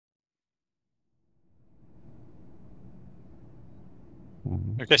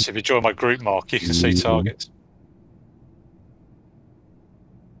I guess if you join my group, Mark, you can see targets.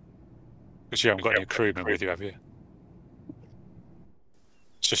 Because you haven't got any crewmen with you, have you?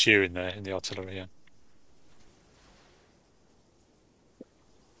 It's just you in there, in the artillery, yeah.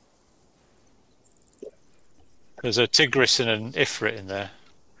 There's a Tigris and an Ifrit in there.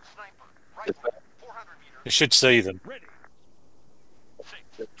 You should see them. Ready.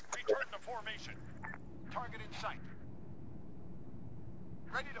 Return to formation. Target in sight.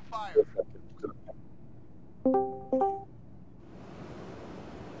 Ready to fire.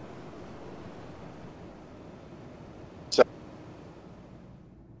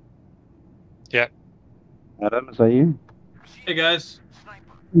 Yeah. Adam, is that you? Hey guys.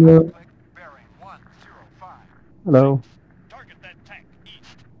 Hello. Hello. Target that tank east.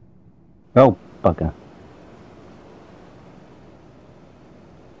 Oh, bugger.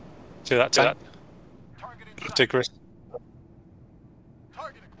 See that? Target in sight. Tigris.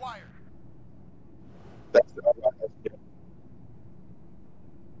 Target acquired.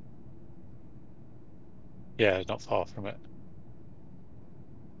 Yeah, not far from it.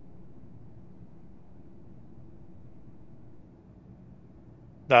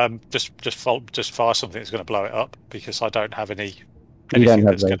 Just fire something that's going to blow it up, because I don't have anything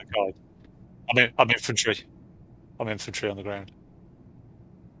that's going to guide. I'm infantry. I'm infantry on the ground.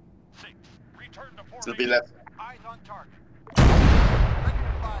 Return to To be left. Eyes on target. Ready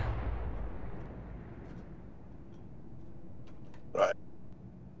to fire. Right.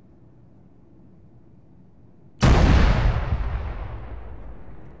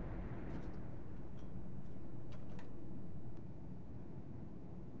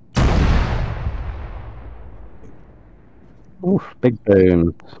 Oof, big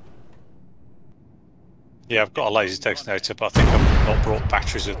boom. Yeah, I've got a laser detonator, but I think I've not brought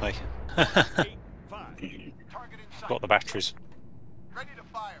batteries with me. Got the batteries. Ready to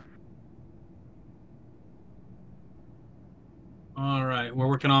fire. All right, we're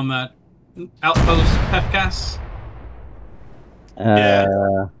working on that outpost PEFCAS.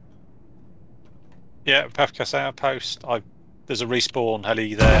 Yeah, PEFCAS outpost. There's a respawn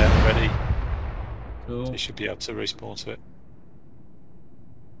heli there already. Cool. So you should be able to respawn to it.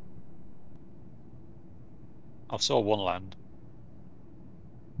 I saw one land.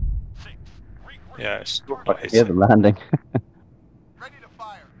 Yeah, it's Yeah, the landing. Ready to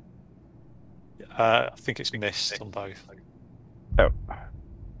fire. I think it's missed on both. Oh.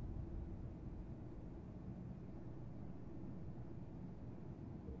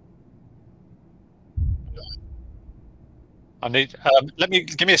 I need.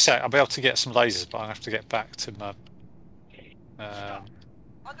 Give me a sec. I'll be able to get some lasers, but I have to get back to my.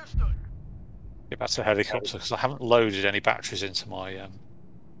 Understood. Get back to the helicopter, because I haven't loaded any batteries into my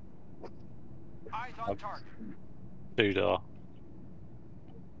Eyes on target. Doodah.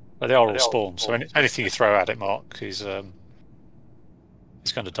 But they are all spawned, so anything you throw at it, Mark, is going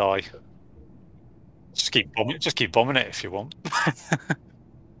to die. Just keep bombing it if you want. By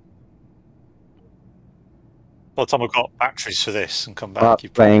the time I've got batteries for this and come back, you're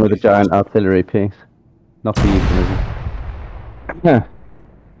playing with a giant artillery piece. Not the euphemism. Yeah.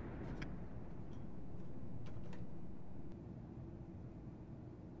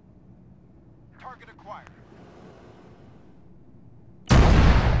 Target acquired.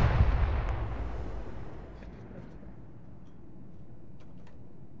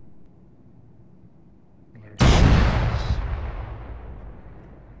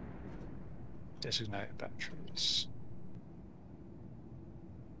 Designated batteries.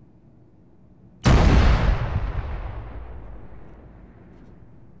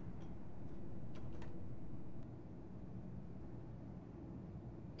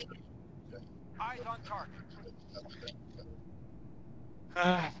 Eyes on target.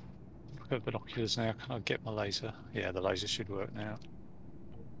 I've got binoculars now. Can I get my laser? Yeah, the laser should work now.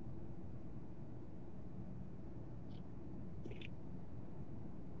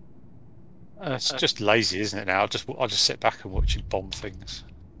 It's just lazy, isn't it? Now I'll just sit back and watch you bomb things.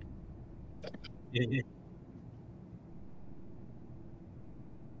 Sniper,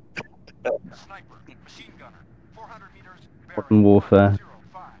 machine gunner, 400 meters. Modern warfare.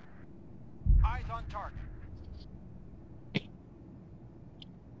 05. Eyes on target.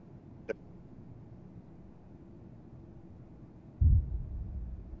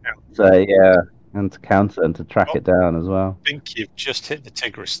 So yeah, and to counter and to track it down as well. I think you've just hit the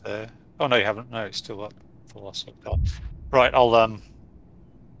Tigris there. Oh no, you haven't. No, it's still up. Right, I'll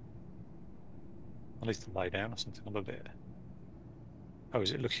need to lay down or something. I'm a bit. Oh,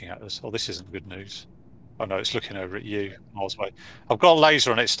 is it looking at us? Oh, this isn't good news. Oh no, it's looking over at you, miles away. I've got a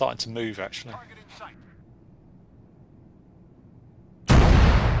laser on it, it's starting to move actually. Target in sight.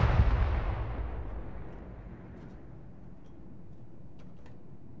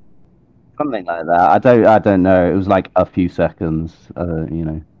 Something like that. I don't know. It was like a few seconds. You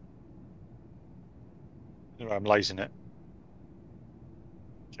know. I'm lasing it.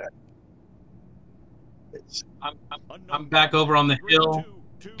 I'm back over on the hill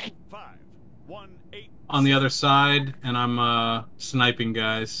on the other side, and I'm sniping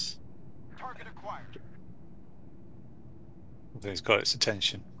guys. Target acquired. I think it's got its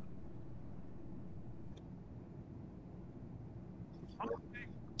attention.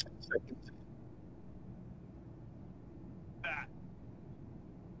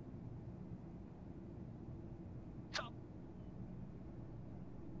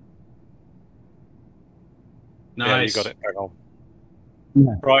 Nice. Yeah, you got it. Hang on.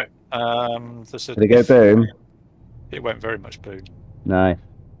 Yeah. Right. There's a, Did it go boom? It went very much boom. Nice.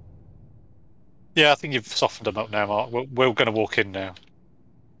 Yeah, I think you've softened them up now, Mark. We're going to walk in now.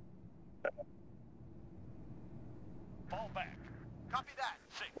 Fall back. Copy that.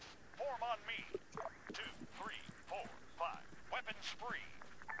 6. Form on me. 2, 3, 4, 5. Weapon spree.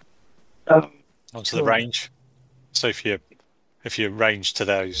 Onto the range. So if you range to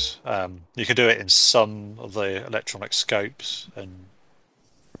those, you can do it in some of the electronic scopes, and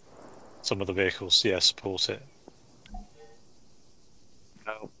some of the vehicles, yeah, support it.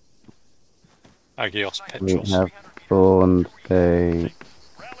 Agios We Petros. have spawned a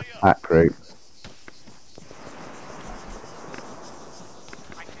hack group.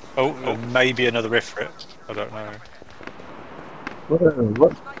 Oh, and maybe another Ifrit. I don't know.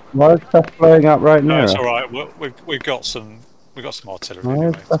 What? Why is stuff blowing up right No, now? it's all right. We've got some artillery. Why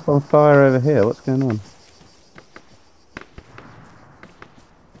Anyway. is stuff on fire over here? What's going on?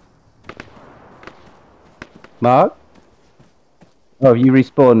 Mark? Oh, you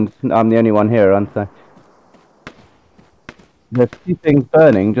respawned. I'm the only one here, aren't I? There's two things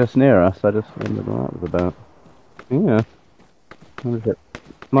burning just near us. I just wondered what that was about. Yeah. What is it?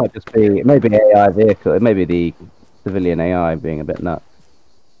 Might just be, it may be AI vehicle. It may be the civilian AI being a bit nuts.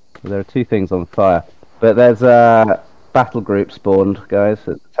 There are two things on fire. But there's a battle group spawned, guys.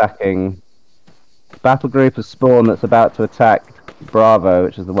 It's attacking. Battle group has spawned that's about to attack Bravo,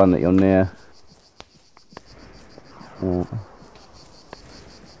 which is the one that you're near.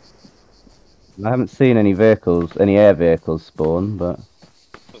 I haven't seen any vehicles, any air vehicles spawn, but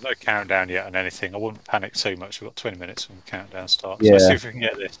There's no countdown yet on anything. I wouldn't panic too much. We've got 20 minutes when the countdown starts. Yeah. Let's see if we can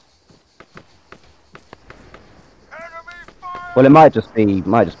get this. Enemy fire! well, it might just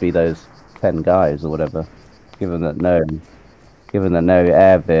be those 10 guys or whatever. Given that no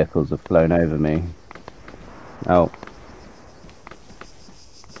air vehicles have flown over me. Oh,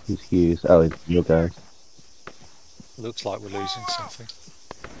 he's Hughes. Oh, he's your guys. Looks like we're losing something.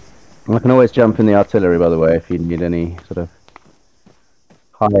 I can always jump in the artillery, by the way, if you need any sort of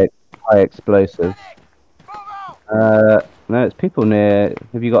high explosive. No, it's people near.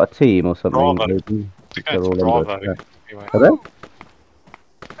 Have you got a team or something? Bravo. Maybe? They're going to under Bravo. attack. Anyway. Are they?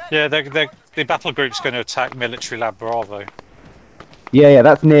 Yeah, the battle group's going to attack Military Lab Bravo. Yeah,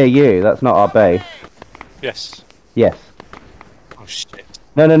 that's near you. That's not our base. Yes. Yes. Oh shit.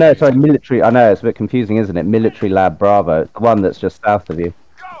 No, sorry, military. I know, it's a bit confusing, isn't it? Military Lab Bravo. It's the one that's just south of you.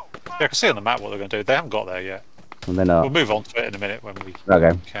 Yeah, I can see on the map what they're going to do. They haven't got there yet. And they're not. We'll move on to it in a minute when we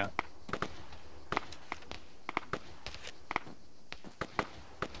Okay. can.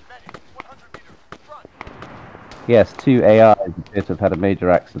 Medic, 100 meters. Front. Yes, two AIs appear to have had a major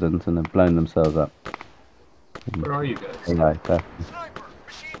accident and have blown themselves up. Where are you guys? AI, so. Sniper,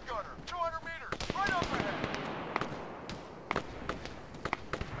 machine gunner, 200 meters. Right overhead.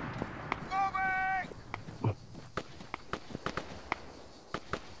 Moving!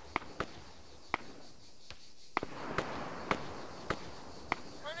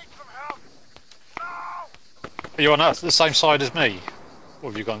 I need some help. No! Are you on the same side as me? Or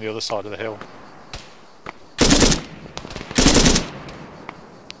have you gone the other side of the hill?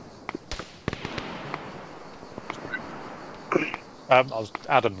 I was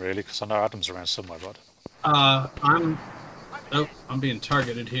Adam, really, because I know Adam's around somewhere, bud. I'm being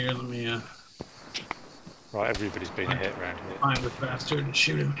targeted here. Let me Right, everybody's been hit around here. find this bastard and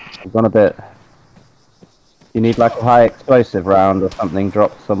shoot him. I've gone a bit. You need like a high explosive round or something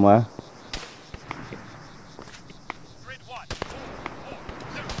dropped somewhere. Grid 1.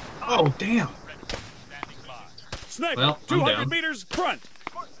 Oh damn! Standing by. Sniper, Well, I'm 200 down. meters front.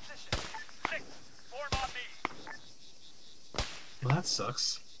 Close position. 6. Form on me. Well, that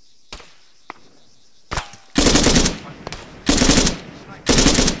sucks.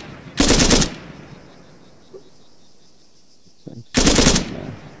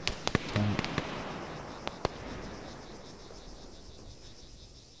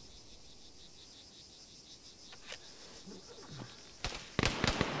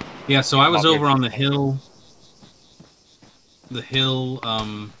 Yeah, so I was Not over really. on the hill.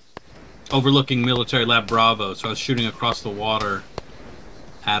 Overlooking Military Lab Bravo. So I was shooting across the water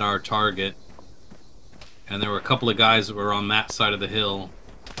at our target, and there were a couple of guys that were on that side of the hill,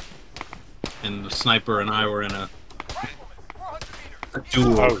 and the sniper and I were in a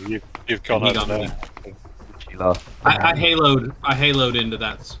duel. Oh, you've gone And he over got me. there. She lost. I haloed into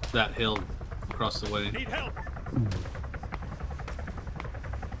that hill across the way. Need help.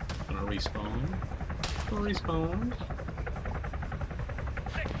 Gonna respawn. Respawn.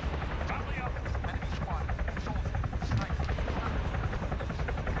 Family up. Enemy squad. Soldier. Sniper.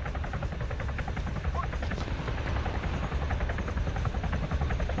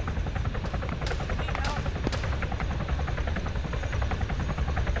 Need help.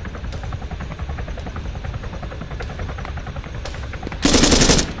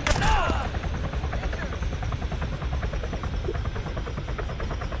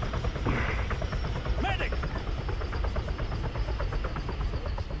 Medic.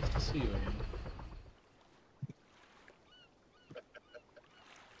 Nice to see you again.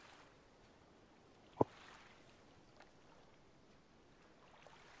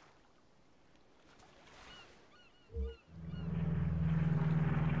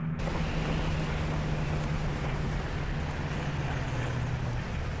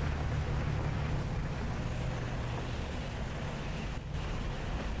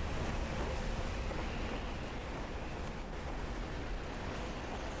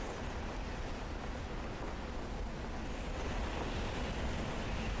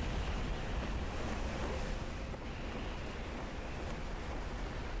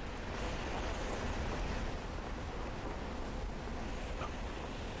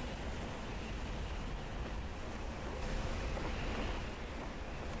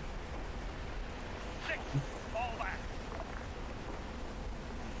 Fall back.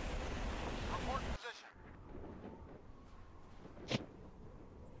 Report position.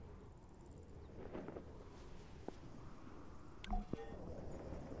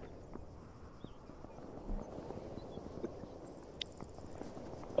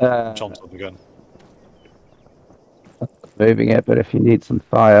 John's on the gun. Moving it, but if you need some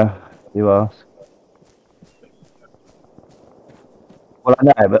fire, you ask. Well, I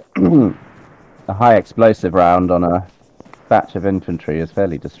know, but a high explosive round on a batch of infantry is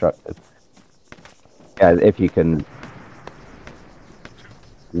fairly destructive. Yeah, if you can.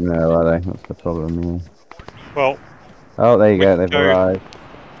 No, are they? That's the problem. Yeah. Well, Oh, there you We go. can They've go- arrived.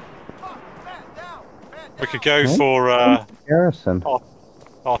 Man down. Man we down. could go Hmm? for Garrison.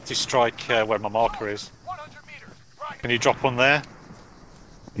 arty strike where my marker is. 100 meters. Right. Can you drop one there?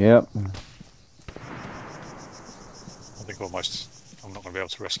 Yep. I think almost. I'm not going to be able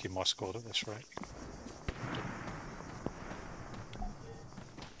to rescue my squad at this rate.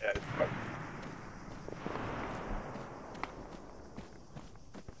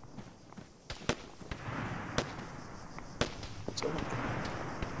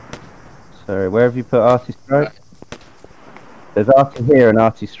 Sorry, where have you put Arty Strike? There's Arty here and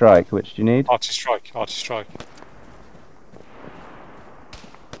Arty Strike. Which do you need? Arty strike, arty strike.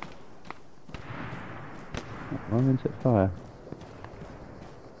 Why isn't it fire?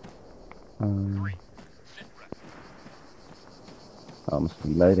 Oh, I must be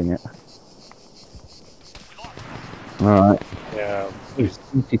loading it. Alright. Yeah,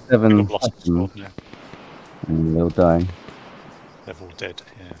 57 we've lost the seconds squad now. and they'll die. They're all dead.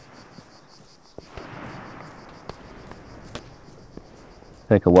 Yeah.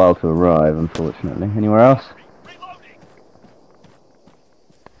 Take a while to arrive, unfortunately. Anywhere else? Reloading.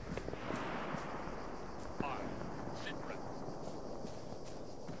 Sit rep.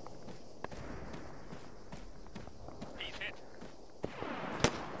 He's hit.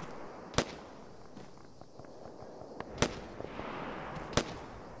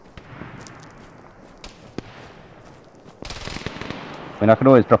 I mean, I could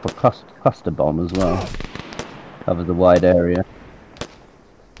always drop a cluster bomb as well. Covers a wide area.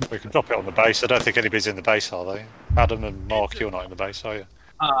 We can drop it on the base. I don't think anybody's in the base, are they? Adam and Mark, you're not in the base, are you?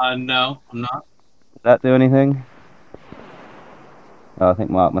 No, I'm not. Does that do anything? Oh, I think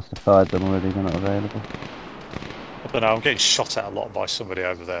Mark must have fired them already. They're not available. I don't know. I'm getting shot at a lot by somebody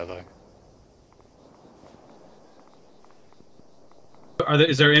over there, though.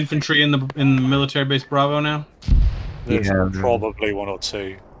 Is there infantry in the military base Bravo now? There's Yeah. probably one or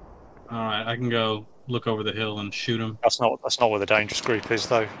two. All right, I can go look over the hill and shoot them. That's not where the dangerous group is,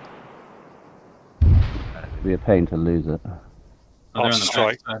 though. It'd be a pain to lose it. Oh, they're on the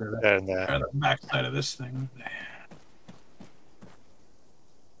strike. backside of that. There and there. They're on the backside of this thing.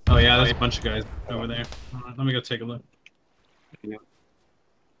 Oh yeah, there's a bunch of guys over there. All right, let me go take a look.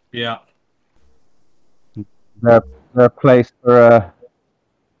 Yeah. They're a place for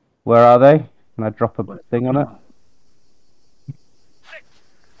where are they? Can I drop a thing on it? 6,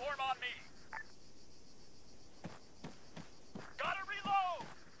 form on me. Gotta reload.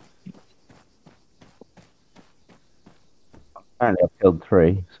 Apparently I've killed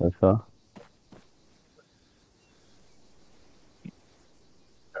 3 so far.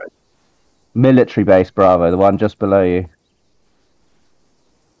 Military base Bravo, the one just below you.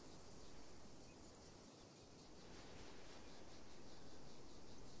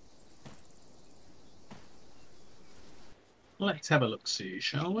 Let's have a look-see,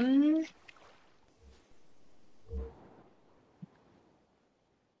 shall we?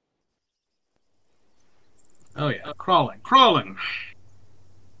 Oh yeah, crawling.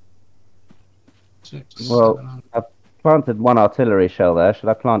 6, Well, 7. I've planted 1 artillery shell there. Should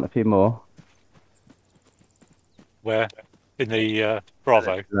I plant a few more? Where? In the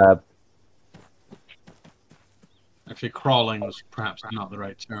Bravo. Actually, crawling was perhaps not the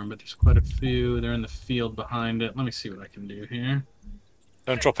right term, but there's quite a few. They're in the field behind it. Let me see what I can do here.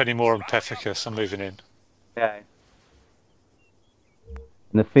 Don't drop any more on Pethicus. I'm moving in. Okay.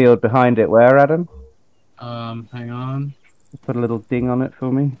 In the field behind it, where, Adam? Hang on. Put a little ding on it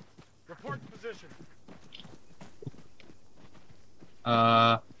for me. Report position.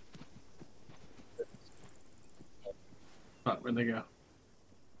 Where'd they go?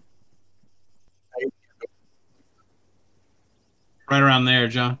 Right around there,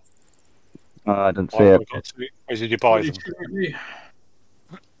 John. Oh, I didn't see it. Where did you buy them?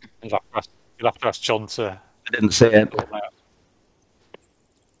 You'll have to ask John to. I didn't see it.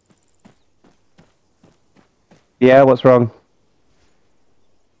 Yeah, what's wrong?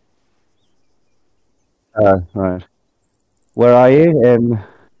 Oh, right. Where are you? In.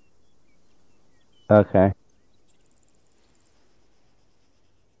 Okay.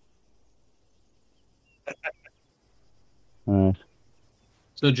 Alright.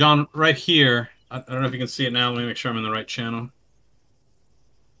 So, John, right here, I don't know if you can see it now. Let me make sure I'm in the right channel.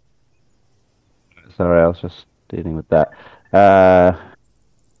 Sorry, I was just dealing with that.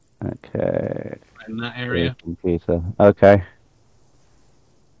 Okay. In that area. Computer. Okay.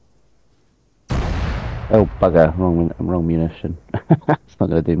 Oh, bugger. Wrong munition. It's not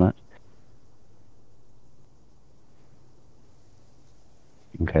going to do much.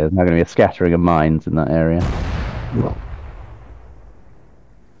 Okay, there's now going to be a scattering of mines in that area. Who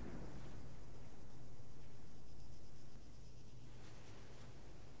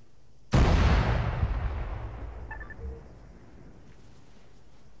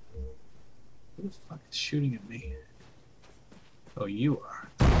the fuck is shooting at me? Oh, you are.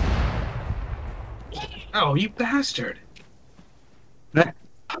 Oh, you bastard!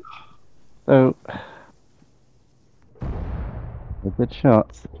 So, a good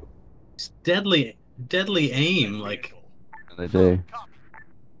shot. It's deadly aim. Like, They do.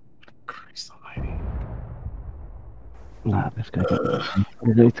 Christ Almighty. Ah, let's go get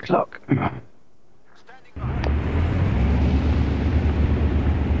the 8 o'clock. Standing by.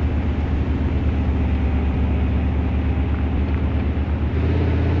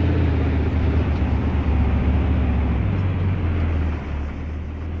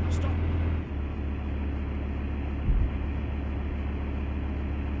 Stop.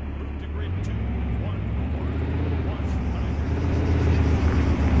 Move to grid 2, 1, 1.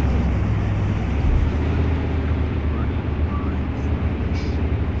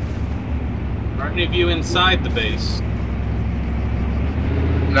 Are any of you inside the base?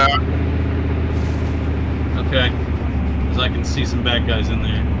 No. Okay. Because I can see some bad guys in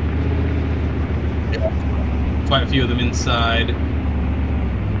there. Yeah. Quite a few of them inside.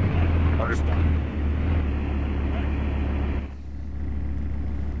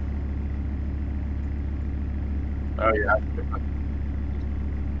 Oh yeah.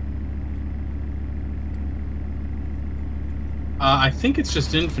 I think it's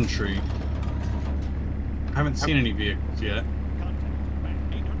just infantry. I haven't seen any vehicles yet. Contact. Back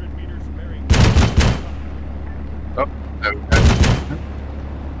 800 meters bearing. Oh, okay.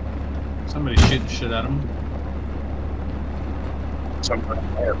 Somebody shooting shit at them. Somewhere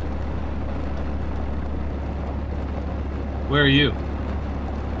there. Where are you?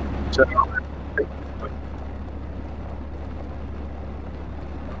 So,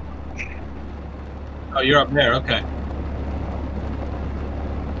 Oh, you're up there. Okay.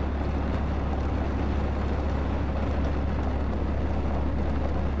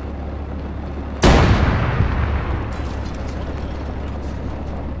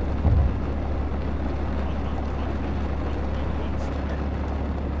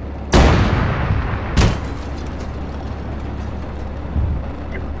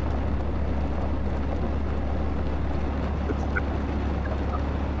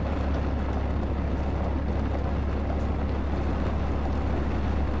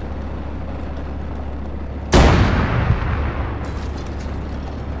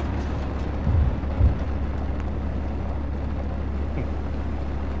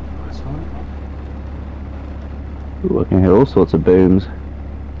 Ooh, I can hear all sorts of booms.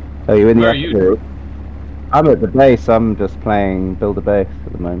 Oh, you in the Where are you? FPV? I'm at the base. I'm just playing Build a Base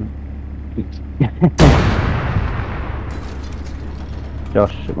at the moment.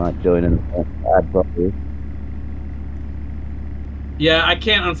 Josh might join in the ad body. Yeah, I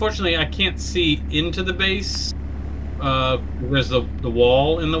can't. Unfortunately, I can't see into the base. There's the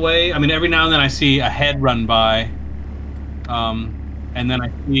wall in the way. I mean, every now and then I see a head run by, and then I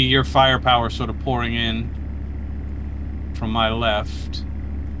see your firepower sort of pouring in from my left.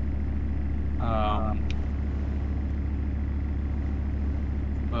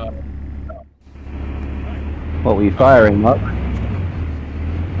 But What were you firing up?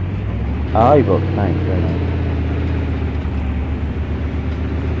 Ah, you got tank, very nice.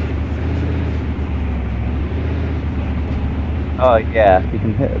 Oh yeah, you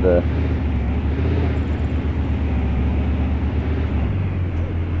can hit the.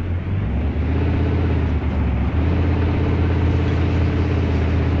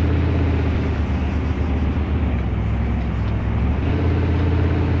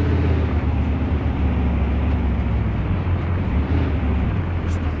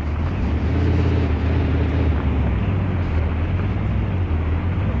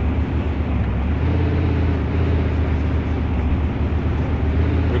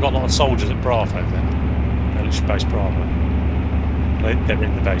 We've got a lot of soldiers at Bravo then. Military base Bravo. They're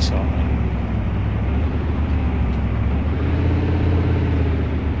in the base, aren't they?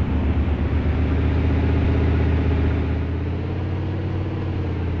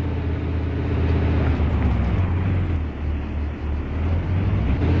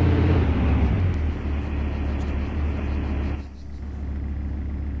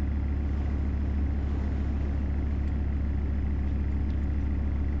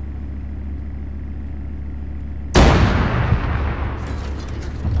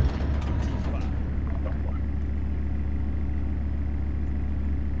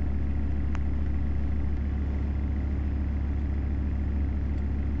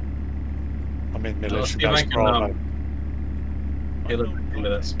 I'm in I'll see military if I base can Bravo. get into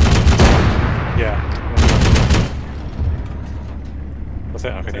this. Yeah. I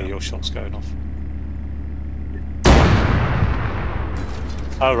think I can hear your shots going off.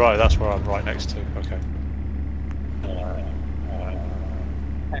 Oh right, that's where I'm right next to. Okay.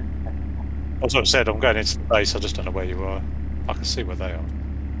 As I said, I'm going into the base. I just don't know where you are. I can see where they are.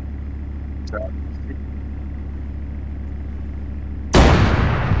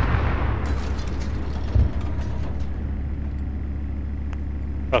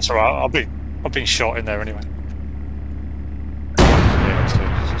 That's all right. I've been shot in there anyway. Yeah, so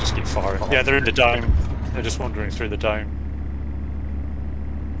just keep firing. Yeah, they're in the dome. They're just wandering through the dome.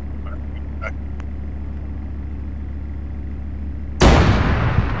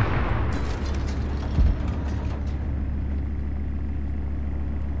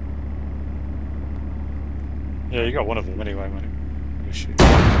 Yeah, you got one of them anyway, man. You shoot.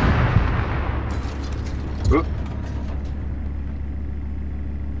 Oop.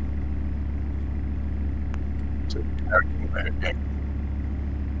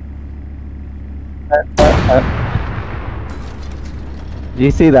 Do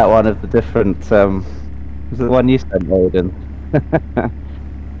you see that one of the different? Was it the one you sent, Odin? The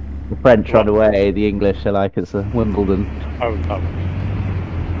French run away, the English are like it's a Wimbledon. Oh, no.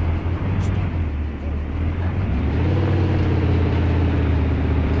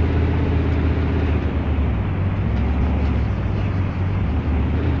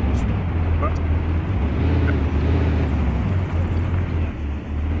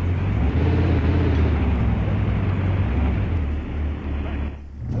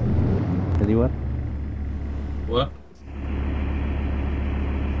 Anyone? What?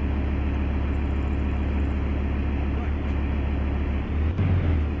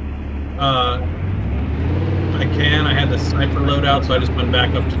 I can. I had the sniper loadout, so I just went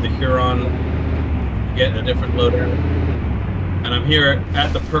back up to the Huron to get a different loadout. And I'm here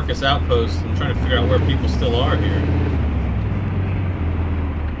at the Purkis outpost. I'm trying to figure out where people still are here.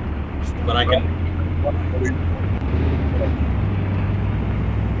 But I can.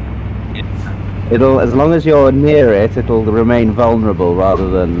 It'll, as long as you're near it, it'll remain vulnerable rather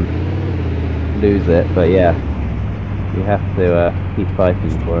than lose it. But yeah, you have to keep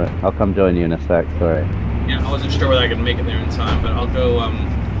fighting for it. I'll come join you in a sec. Sorry. Yeah, I wasn't sure whether I could make it there in time, but I'll go. Let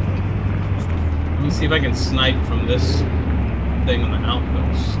me see if I can snipe from this thing on the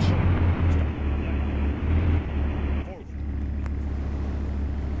outpost.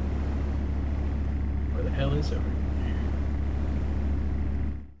 Where the hell is everyone?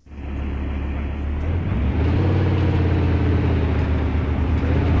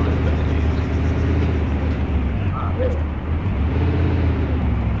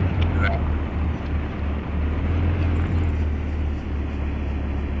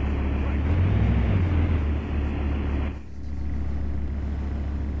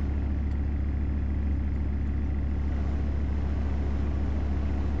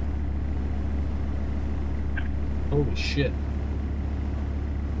 Holy shit.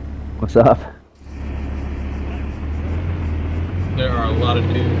 What's up? There are a lot of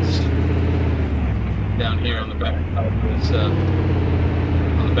dudes down here on the back of this,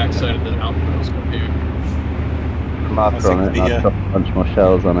 on the back side of the outpost up here. Marker on it, and I'll drop a bunch more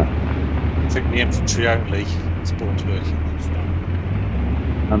shells on it. I think the infantry only spawn's working.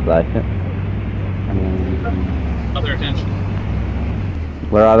 Sounds like it. Other attention.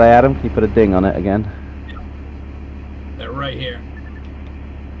 Where are they, Adam? Can you put a ding on it again? They're right here.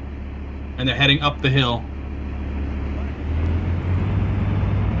 And they're heading up the hill.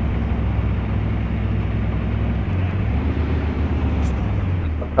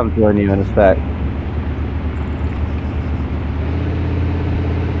 I'll come join you in a sec.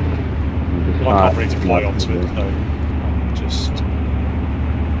 Well, I can't really deploy onto it, so I'm just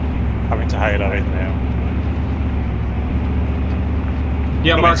having to halo in now.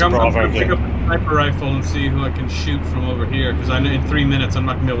 Yeah, Coming Mark, to I'm Bravo going to pick there. up a sniper rifle and see who I can shoot from over here, because I know in 3 minutes I'm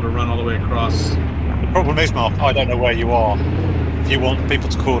not going to be able to run all the way across. The problem is, Mark, I don't know where you are. If you want people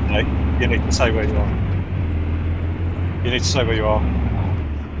to coordinate, you need to say where you are. You need to say where you are.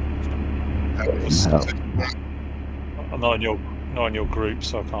 Help. I'm not in your group,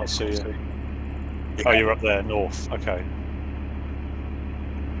 so I can't see you. Oh, you're up there, north. Okay.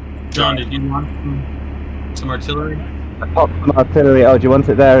 John, did you want some artillery? I popped some artillery. Oh, do you want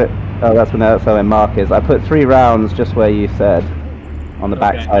it there? Oh, that's where Mark is. I put 3 rounds just where you said, on the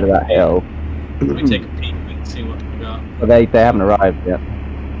back Okay. side of that hill. Let me take a peek and see what we got. But they haven't arrived yet.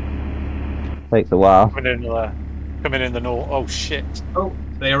 Takes a while. Coming in the north. Oh shit! Oh,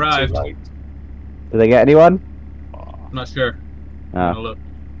 they Too arrived. late. Did they get anyone? I'm not sure. I'm gonna Oh. look.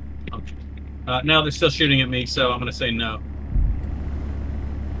 No, they're still shooting at me, so I'm going to say no.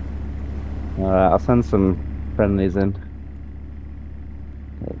 Alright, I'll send some friendlies in.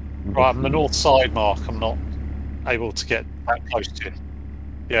 Right, I'm the north side, Mark. I'm not able to get that close to you.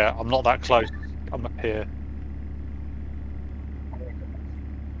 Yeah, I'm not that close. I'm up here.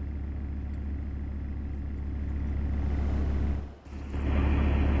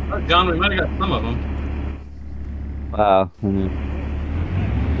 Oh, John, we might have got some of them. Wow.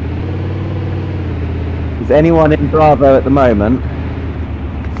 Is anyone in Bravo at the moment?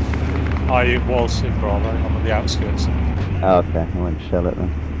 I was in Bravo. I'm on the outskirts. Oh, okay. I won't shell it then.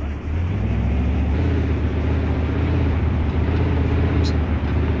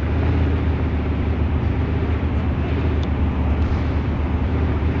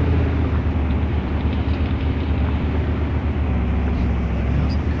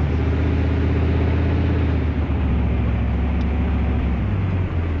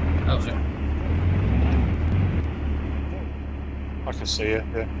 Okay. I can see you.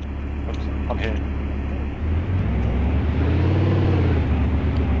 Yeah, I'm here.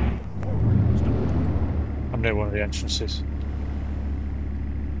 I'm near one of the entrances.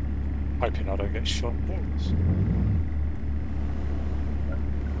 Hoping I don't get shot.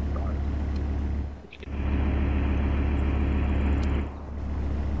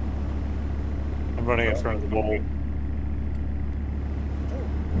 I'm running in front of the wall.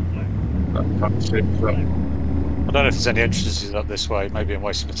 I don't know if there's any entrances up this way. Maybe I'm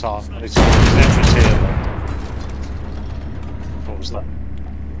wasting the time. There's an entrance here, though. What was that?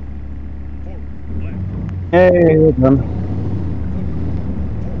 Hey, well done.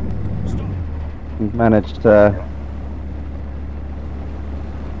 We've managed to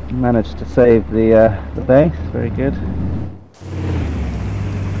save the base. Very good.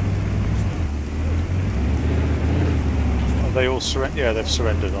 Are they all surrendered? Yeah, they've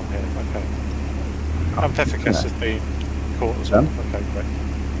surrendered on here. Okay. And Pethicus has been caught as well. Done. Okay, great.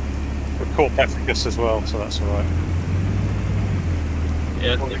 We've caught Pethicus as well, so that's alright.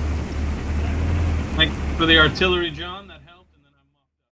 Yeah. Thanks for the artillery, John.